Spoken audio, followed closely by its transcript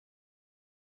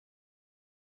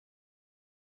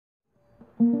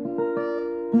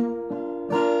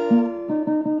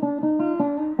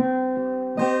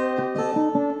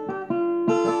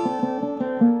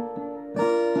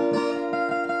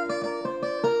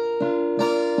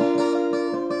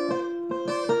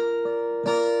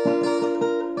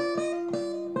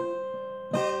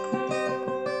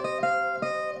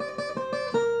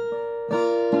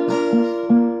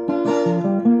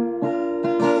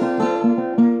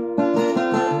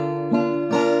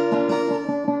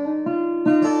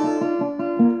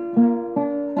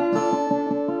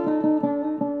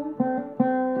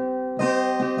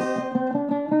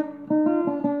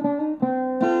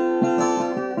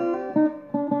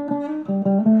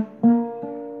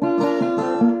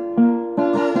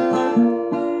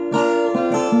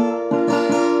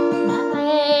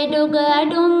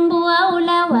Gadong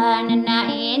bolawan na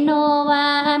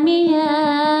inowa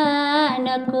miyan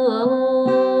ako.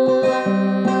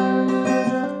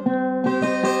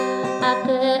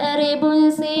 Akaribun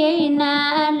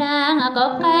sinalang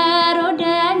ako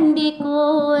karodan di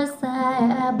ko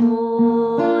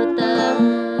sabot.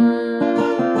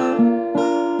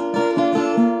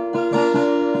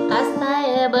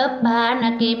 Kasay bapa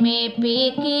na kimi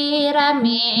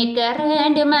pikirami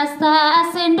karen di masa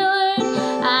sendun.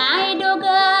 Ay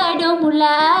gadong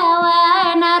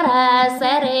bulawan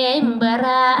narasa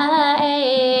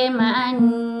rembaraiman.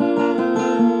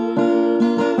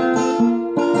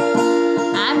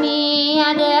 Ami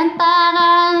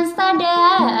agantangan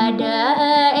sadada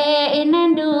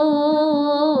inandu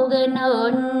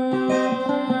genon.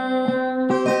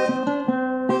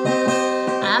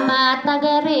 Amat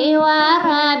agari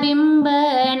wara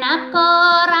bimben ako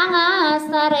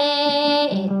rangasare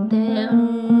item.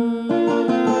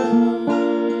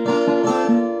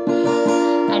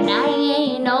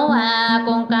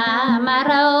 Kung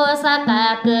kamaraw sa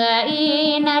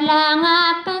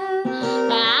kakainalangakan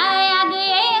kaya di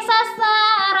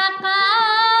sasarakan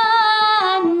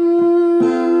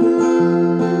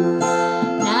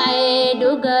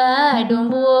naiduga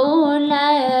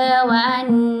dumbulawan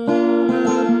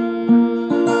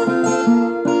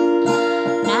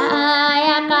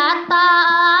naaya kata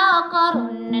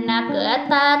korun na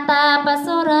ketata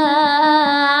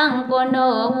pasurang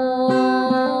kono.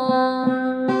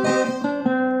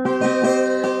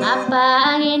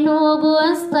 Apa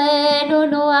hinubun sa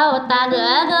duluaw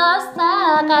tagagos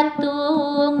sa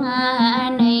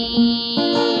katunganay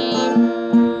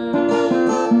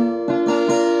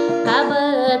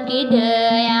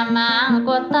kabagidayamang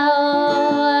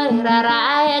kotaw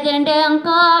raray gendeng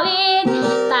koin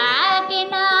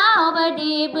takinaw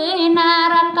badi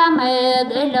benar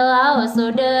kamagalaw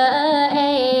sudah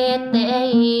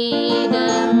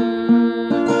eteidem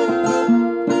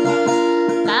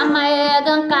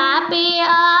kamayagang kapi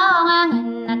ang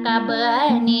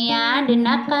nakabanian din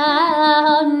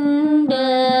nakaundem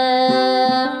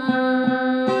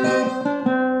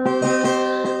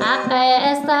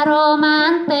akay sa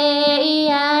romante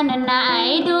iyan na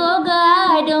ay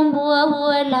duga dong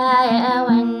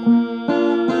buwalawan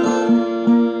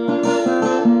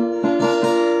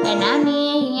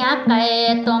nani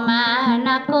akay tuman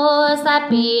ako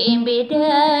sa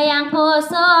piimbidayang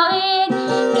kusoin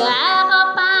ako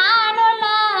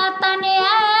panulatan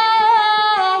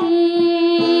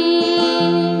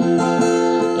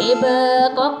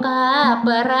iba ko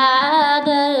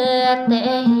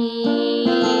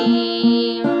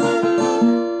kaparagatehim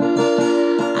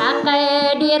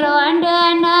akay di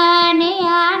rondanan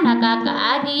niya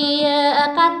nakakadia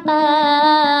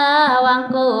katawang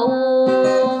ko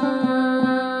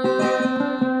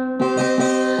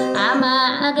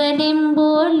ama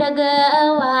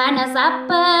agalimbulagawa na sa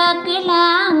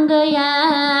pagkilang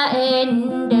gayain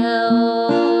daw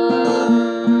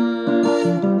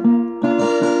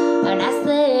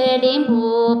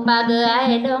nasalimbu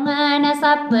pag-alungan na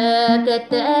sa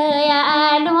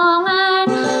pagkatayalungan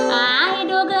ay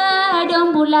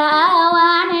dugadong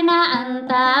bulawan na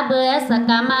antabas sa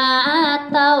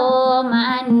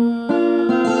kamatauman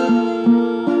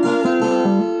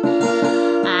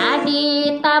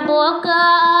adi tabok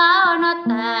no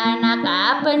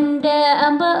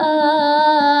tanakapendam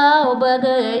bau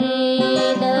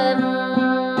bagaidam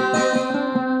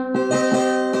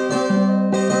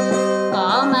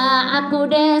koma aku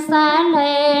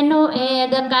desale nu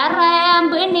ega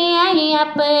karam beni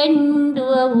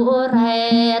apendua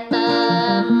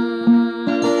uretam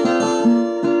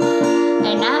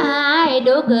enai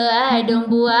doga dong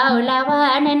buau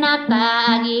lawan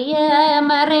nakagia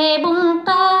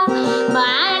marebungka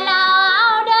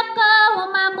malau dakau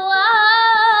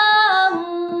mabuau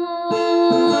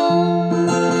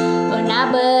pernah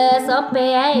sope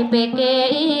ai peke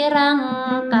irang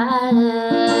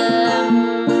kaem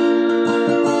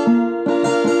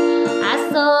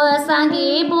aso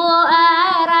sanggi bu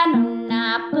aran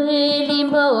na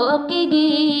pelimbo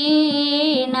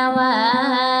kigi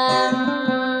nawam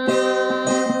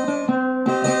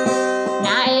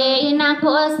nae ina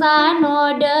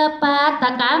kosano depat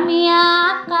kami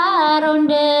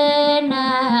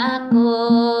akarondenaku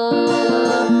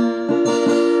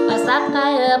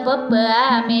Sakai pepe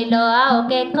milo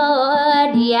ke ko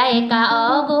dia ka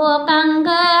ogu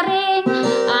kanggering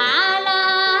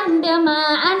alan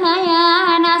dema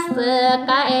anaya nas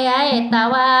ka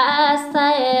tawa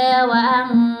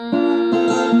sayawang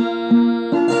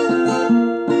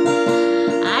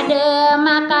ada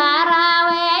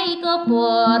makarawe iku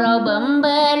poro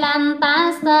bembelan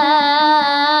tasa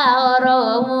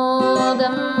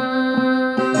orogem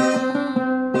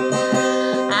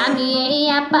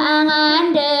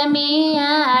pangan demi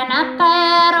anak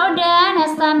roda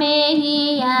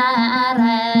nasamehi aram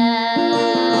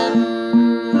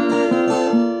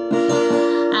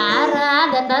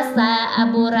aragata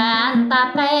saaburan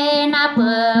takai na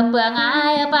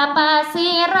pepengai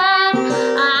papasiran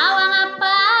awang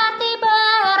apati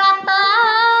beratan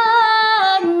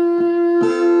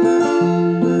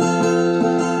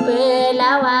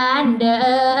belawan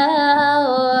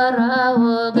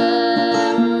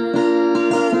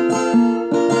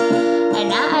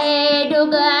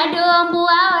Gadong